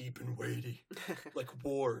something deep and weighty. Like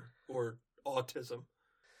war or autism.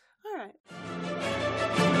 All right.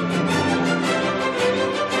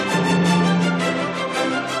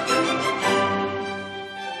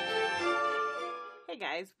 Hey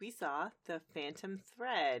guys, we saw The Phantom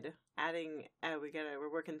Thread. We're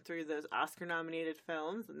working through those Oscar-nominated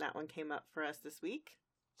films, and that one came up for us this week.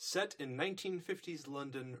 Set in 1950s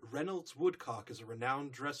London, Reynolds Woodcock is a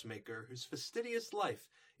renowned dressmaker whose fastidious life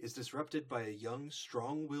is disrupted by a young,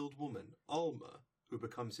 strong-willed woman, Alma, who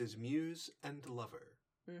becomes his muse and lover.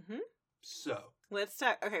 Mm-hmm. So, let's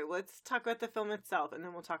talk about the film itself, and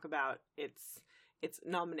then we'll talk about its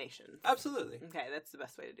nominations. Absolutely. Okay, that's the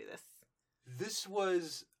best way to do this. This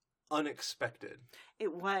was unexpected.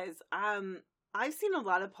 It was. I've seen a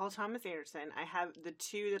lot of Paul Thomas Anderson. The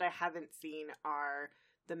two that I haven't seen are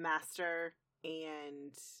The Master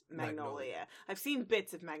and Magnolia. I've seen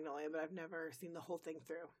bits of Magnolia, but I've never seen the whole thing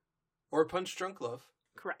through. Or Punch Drunk Love.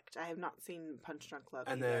 Correct. I have not seen Punch Drunk Love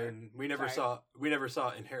And either. then we never saw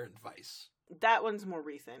Inherent Vice. That one's more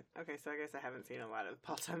recent. Okay, so I guess I haven't seen a lot of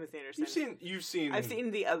Paul Thomas Anderson. You've seen I've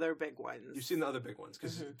seen the other big ones. You've seen the other big ones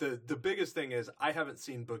because the biggest thing is I haven't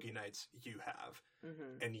seen Boogie Nights. You have,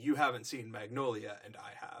 and you haven't seen Magnolia, and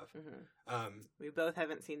I have. We both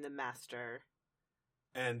haven't seen The Master.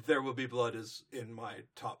 And There Will Be Blood is in my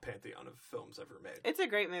top pantheon of films ever made. It's a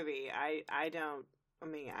great movie. I don't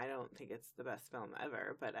think it's the best film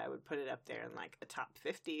ever, but I would put it up there in like a top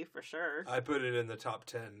 50 for sure. I put it in the top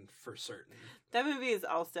 10 for certain. That movie is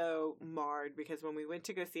also marred because when we went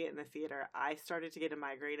to go see it in the theater, I started to get a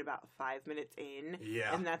migraine about 5 minutes in.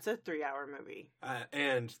 Yeah. And that's a 3-hour movie.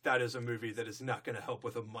 And that is a movie that is not going to help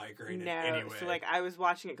with a migraine in any way. So like I was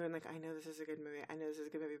watching it going like, I know this is a good movie.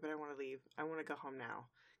 But I want to leave. I want to go home now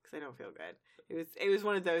because I don't feel good. It was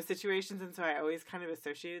one of those situations, and so I always kind of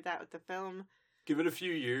associated that with the film. Give it a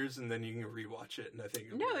few years, and then you can rewatch it, and I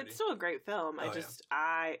think No, it's still a great film. Whatever.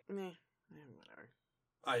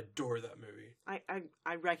 I adore that movie.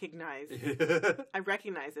 I recognize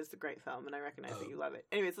it's a great film, and I recognize that you love it.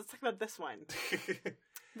 Anyways, let's talk about this one.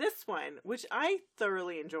 This one, which I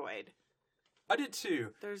thoroughly enjoyed. I did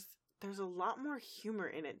too. There's a lot more humor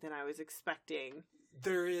in it than I was expecting.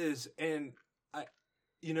 There is, and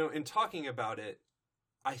in talking about it,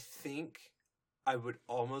 I think I would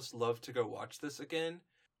almost love to go watch this again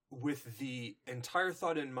with the entire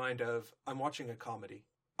thought in mind of I'm watching a comedy.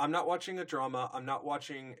 I'm not watching a drama. I'm not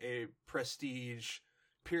watching a prestige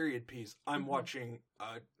period piece. I'm watching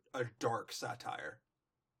a dark satire.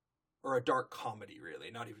 Or a dark comedy, really,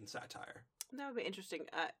 not even satire. That would be interesting.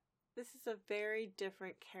 This is a very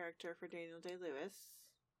different character for Daniel Day-Lewis.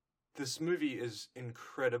 This movie is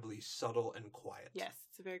incredibly subtle and quiet. Yes,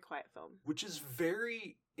 it's a very quiet film. Which is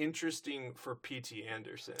very interesting for P.T.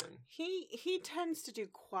 Anderson. He tends to do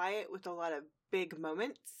quiet with a lot of big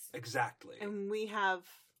moments. Exactly. And we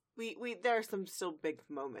there are some still big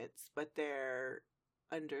moments, but they're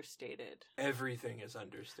understated. Everything is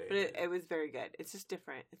understated. But it was very good. It's just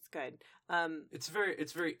different. It's good. It's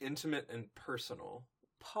very intimate and personal.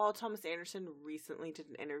 Paul Thomas Anderson recently did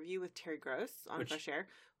an interview with Terry Gross on Fresh Air,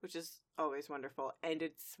 which is always wonderful. And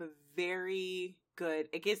it's very good.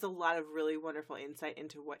 It gives a lot of really wonderful insight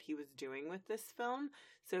into what he was doing with this film.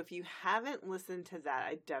 So if you haven't listened to that,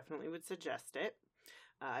 I definitely would suggest it.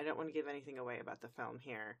 I don't want to give anything away about the film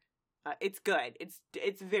here. It's good.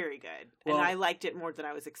 It's very good. Well, and I liked it more than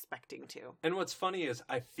I was expecting to. And what's funny is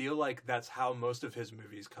I feel like that's how most of his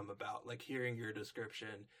movies come about. Like hearing your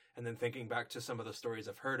description and then thinking back to some of the stories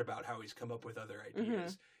I've heard about how he's come up with other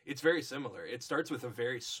ideas. It's very similar. It starts with a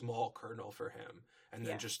very small kernel for him and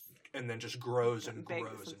then just grows and grows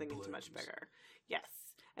something and blooms. much bigger. Yes.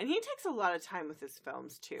 And he takes a lot of time with his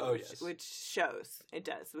films too. Oh, yes. Which shows. It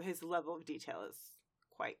does. His level of detail is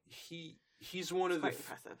quite He's one of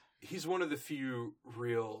impressive. He's one of the few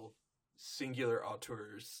real singular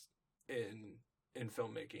auteurs in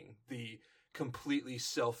filmmaking. The completely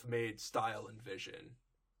self-made style and vision.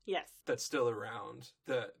 Yes. That's still around.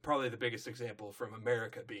 Probably the biggest example from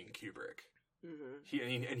America being Kubrick.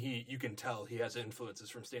 Mm-hmm. You can tell he has influences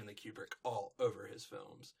from Stanley Kubrick all over his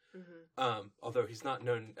films. Mm-hmm. Although he's not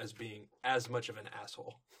known as being as much of an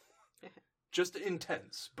asshole. Just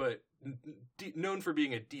intense, but known for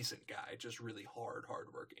being a decent guy, just really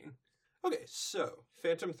hardworking. Okay, so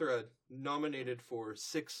Phantom Thread nominated for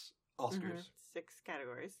 6 Oscars. Mm-hmm. 6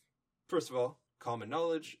 categories. First of all, Common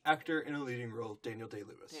Knowledge, actor in a leading role, Daniel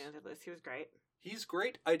Day-Lewis. Daniel Day-Lewis, he was great. He's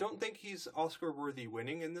great. I don't think he's Oscar-worthy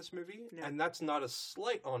winning in this movie, and that's not a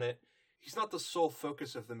slight on it. He's not the sole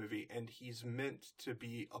focus of the movie, and he's meant to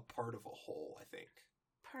be a part of a whole, I think.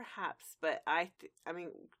 Perhaps, but I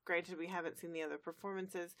mean, granted, we haven't seen the other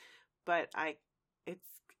performances, but I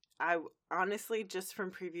honestly, just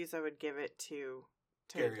from previews, I would give it to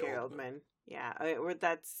Gary Oldman. Yeah,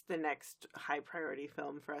 that's the next high priority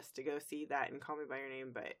film for us to go see, that and Call Me by Your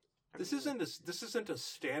Name. But this isn't a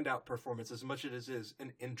standout performance as much as it is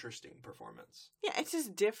an interesting performance. Yeah, it's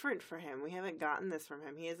just different for him. We haven't gotten this from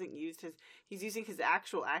him. He hasn't used he's using his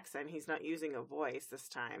actual accent. He's not using a voice this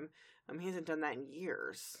time. He hasn't done that in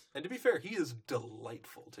years. And to be fair, he is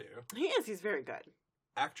delightful too. He is. He's very good.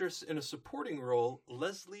 Actress in a supporting role,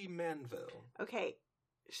 Leslie Manville. Okay,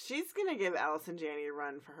 she's gonna give Allison Janney a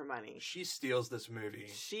run for her money. She steals this movie.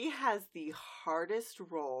 She has the hardest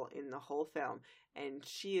role in the whole film, and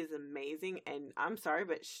she is amazing. And I'm sorry,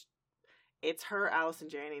 but it's her Allison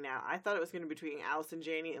Janney now. I thought it was going to be between Allison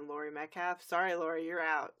Janney and Laurie Metcalf. Sorry, Laurie, you're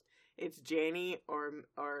out. It's Janney or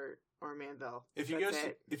Manville. If you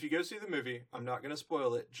go see the movie, I'm not going to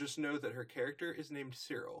spoil it. Just know that her character is named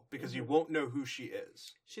Cyril because you won't know who she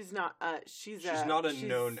is. She's not. She's not a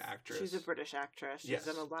known actress. She's a British actress. She's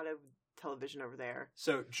done a lot of television over there.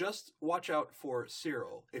 So just watch out for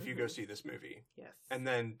Cyril if you go see this movie. Yes. And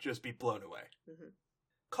then just be blown away. Mm-hmm.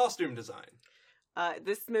 Costume design.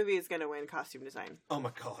 This movie is going to win costume design. Oh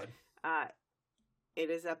my god. It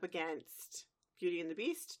is up against Beauty and the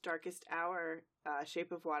Beast, Darkest Hour,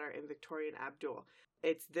 Shape of Water, and Victorian Abdul.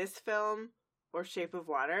 It's this film or Shape of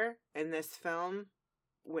Water, and this film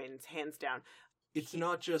wins hands down. It's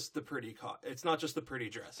not just the pretty it's not just the pretty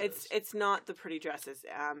dresses. It's not the pretty dresses.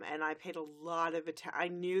 And I paid a lot of attention. I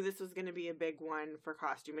knew this was going to be a big one for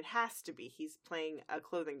costume. It has to be. He's playing a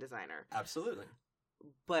clothing designer. Absolutely.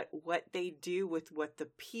 But what they do with what the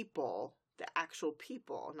actual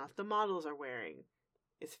people, not the models, are wearing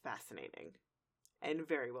is fascinating and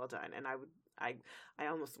very well done. And I want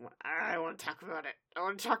to talk about it. I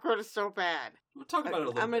want to talk about it so bad. We'll talk about it a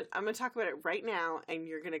little bit. I'm going to talk about it right now, and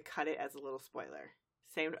you're going to cut it as a little spoiler.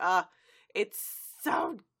 It's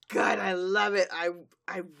so good. I love it. I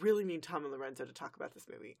really need Tom and Lorenzo to talk about this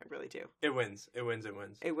movie. I really do. It wins. It wins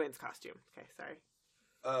costume. Okay, sorry.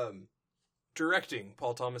 Directing,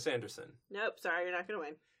 Paul Thomas Anderson. Nope, sorry, you're not going to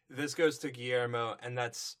win. This goes to Guillermo, and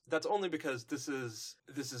that's only because this is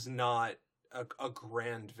not a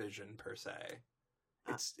grand vision per se.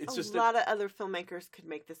 It's just a lot of other filmmakers could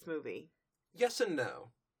make this movie. Yes and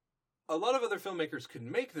no. A lot of other filmmakers could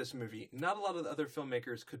make this movie. Not a lot of the other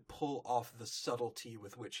filmmakers could pull off the subtlety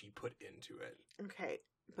with which he put into it. Okay,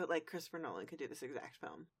 but like Christopher Nolan could do this exact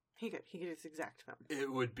film. He could do this exact film.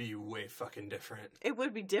 It would be way fucking different. It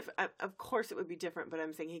would be different. Of course it would be different, but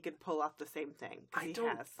I'm saying he could pull off the same thing. I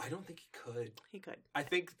don't think he could. He could. I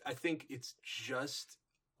think it's just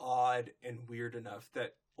odd and weird enough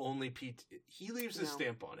that only he leaves his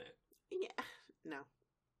stamp on it. Yeah. No.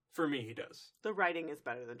 For me, he does. The writing is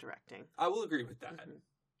better than directing. I will agree with that. Mm-hmm.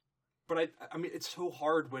 But I mean, it's so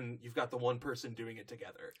hard when you've got the one person doing it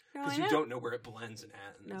together because you don't know where it blends and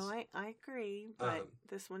ends. No, I agree, but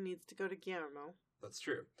this one needs to go to Guillermo. That's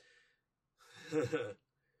true.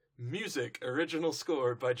 Music, original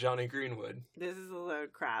score by Johnny Greenwood. This is a load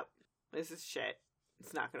of crap. This is shit.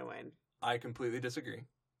 It's not going to win. I completely disagree.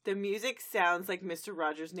 The music sounds like Mr.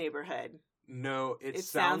 Rogers' Neighborhood. No, it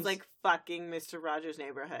sounds like fucking Mr. Rogers'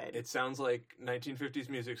 Neighborhood. It sounds like 1950s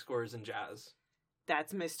music scores and jazz.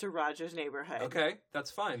 That's Mr. Rogers' Neighborhood. Okay,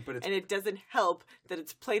 that's fine, but it's... And it doesn't help that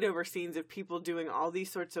it's played over scenes of people doing all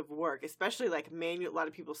these sorts of work, especially like a lot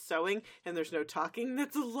of people sewing, and there's no talking.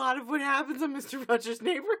 That's a lot of what happens on Mr. Rogers'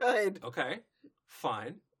 Neighborhood. Okay,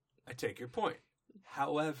 fine. I take your point.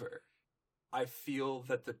 However, I feel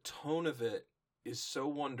that the tone of it is so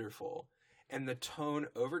wonderful, and the tone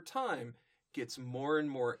over time gets more and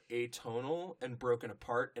more atonal and broken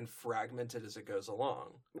apart and fragmented as it goes along.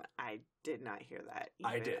 I did not hear that.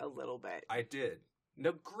 I did. A little bit. I did.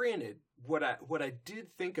 Now, granted, what I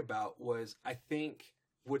did think about was, I think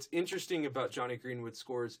what's interesting about Jonny Greenwood's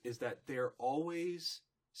scores is that they're always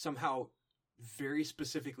somehow very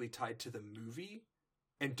specifically tied to the movie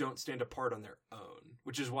and don't stand apart on their own,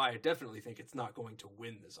 which is why I definitely think it's not going to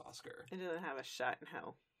win this Oscar. It doesn't have a shot in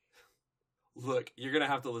hell. Look, you're going to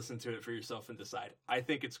have to listen to it for yourself and decide. I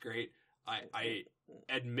think it's great. I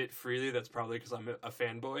admit freely that's probably because I'm a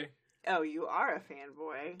fanboy. Oh, you are a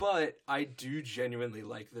fanboy. But I do genuinely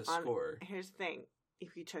like this score. Here's the thing.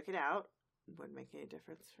 If you took it out, it wouldn't make any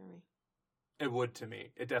difference for me. It would to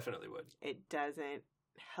me. It definitely would. It doesn't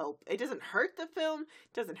help. It doesn't hurt the film.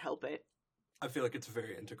 It doesn't help it. I feel like it's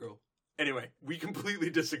very integral. Anyway, we completely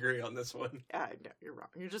disagree on this one. No, you're wrong.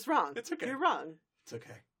 You're just wrong. It's okay. You're wrong. It's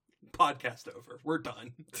okay. Podcast over. We're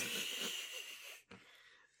done.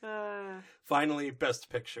 Finally, Best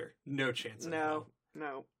Picture. No chance. No.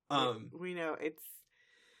 We know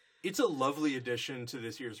it's a lovely addition to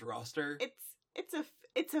this year's roster. It's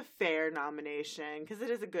a fair nomination because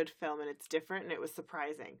it is a good film and it's different and it was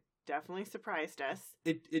surprising. Definitely surprised us.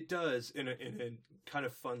 It does in a kind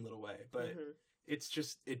of fun little way, but it's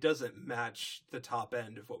just it doesn't match the top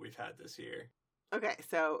end of what we've had this year. Okay,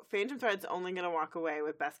 so Phantom Thread's only going to walk away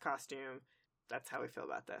with Best Costume. That's how we feel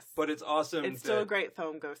about this. But it's awesome. It's still a great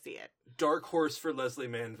film. Go see it. Dark horse for Leslie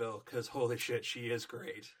Manville, because holy shit, she is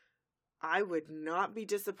great. I would not be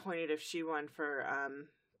disappointed if she won for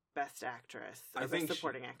Best Actress. Or Best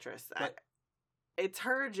Supporting Actress. It's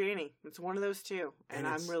her or Janie. It's one of those two. And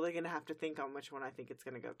I'm really going to have to think on which one I think it's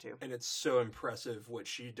going to go to. And it's so impressive what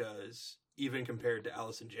she does, even compared to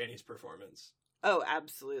Allison Janney's performance. Oh,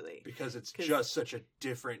 absolutely. Because it's just such a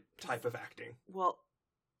different type of acting. Well,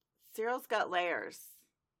 Cyril's got layers.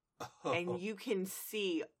 Oh. And you can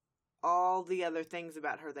see all the other things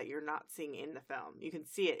about her that you're not seeing in the film. You can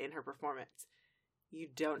see it in her performance. You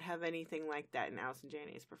don't have anything like that in Allison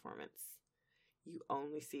Janney's performance. You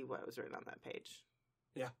only see what was written on that page.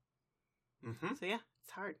 Yeah. Mm-hmm. So yeah,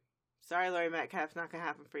 it's hard. Sorry, Laurie Metcalf, not gonna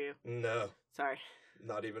happen for you. No. Sorry.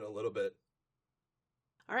 Not even a little bit.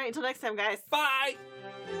 All right, until next time, guys. Bye!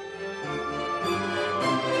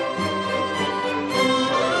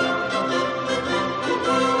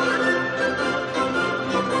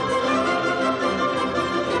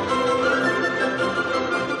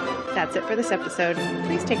 That's it for this episode.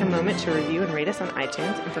 Please take a moment to review and rate us on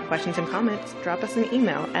iTunes, and for questions and comments, drop us an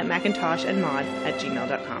email at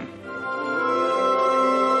macintoshandmod@gmail.com.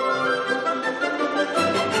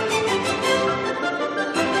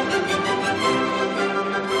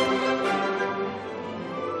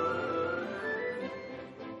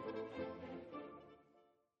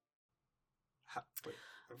 Wait,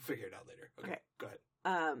 I'll figure it out later. Okay, go ahead.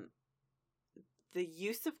 The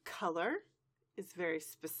use of color is very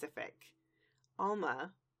specific.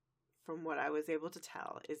 Alma, from what I was able to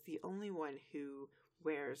tell, is the only one who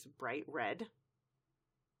wears bright red.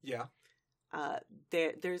 Yeah.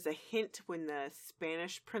 There's a hint when the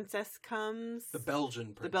Spanish princess comes. The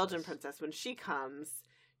Belgian princess. When she comes,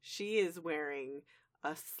 she is wearing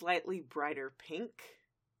a slightly brighter pink.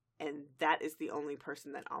 And that is the only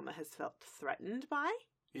person that Alma has felt threatened by.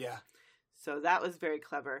 Yeah. So that was very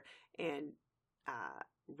clever. And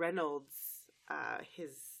Reynolds,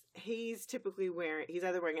 he's typically he's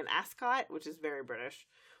either wearing an ascot, which is very British,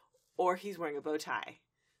 or he's wearing a bow tie.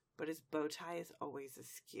 But his bow tie is always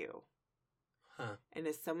askew. Huh. And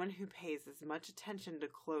as someone who pays as much attention to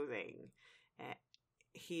clothing,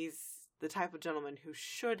 he's the type of gentleman who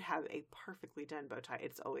should have a perfectly done bow tie.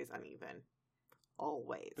 It's always uneven.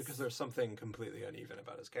 Always. Because there's something completely uneven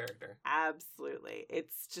about his character. Absolutely.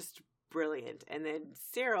 It's just brilliant. And then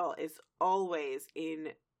Cyril is always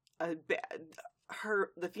in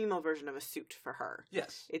the female version of a suit for her.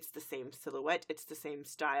 Yes. It's the same silhouette. It's the same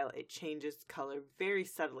style. It changes color very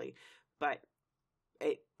subtly. But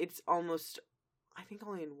it's almost, I think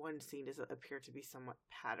only in one scene does it appear to be somewhat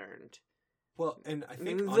patterned. Well, and I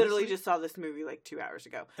think we literally just saw this movie like 2 hours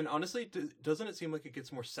ago. And honestly, doesn't it seem like it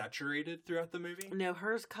gets more saturated throughout the movie? No,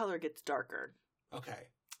 hers color gets darker. Okay.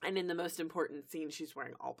 And in the most important scene, she's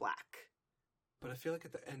wearing all black. But I feel like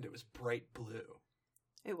at the end it was bright blue.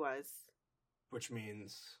 It was. Which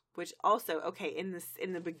means... Which also, okay, in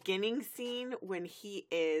the beginning scene when he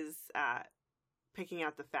is picking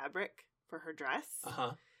out the fabric for her dress,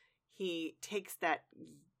 he takes that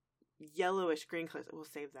yellowish green color. We'll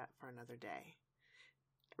save that for another day.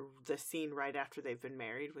 The scene right after they've been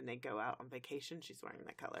married, when they go out on vacation, she's wearing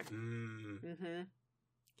that color.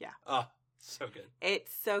 Yeah. So good.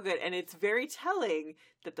 It's so good, and it's very telling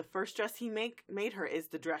that the first dress he made her is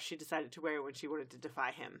the dress she decided to wear when she wanted to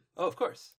defy him. Oh, of course.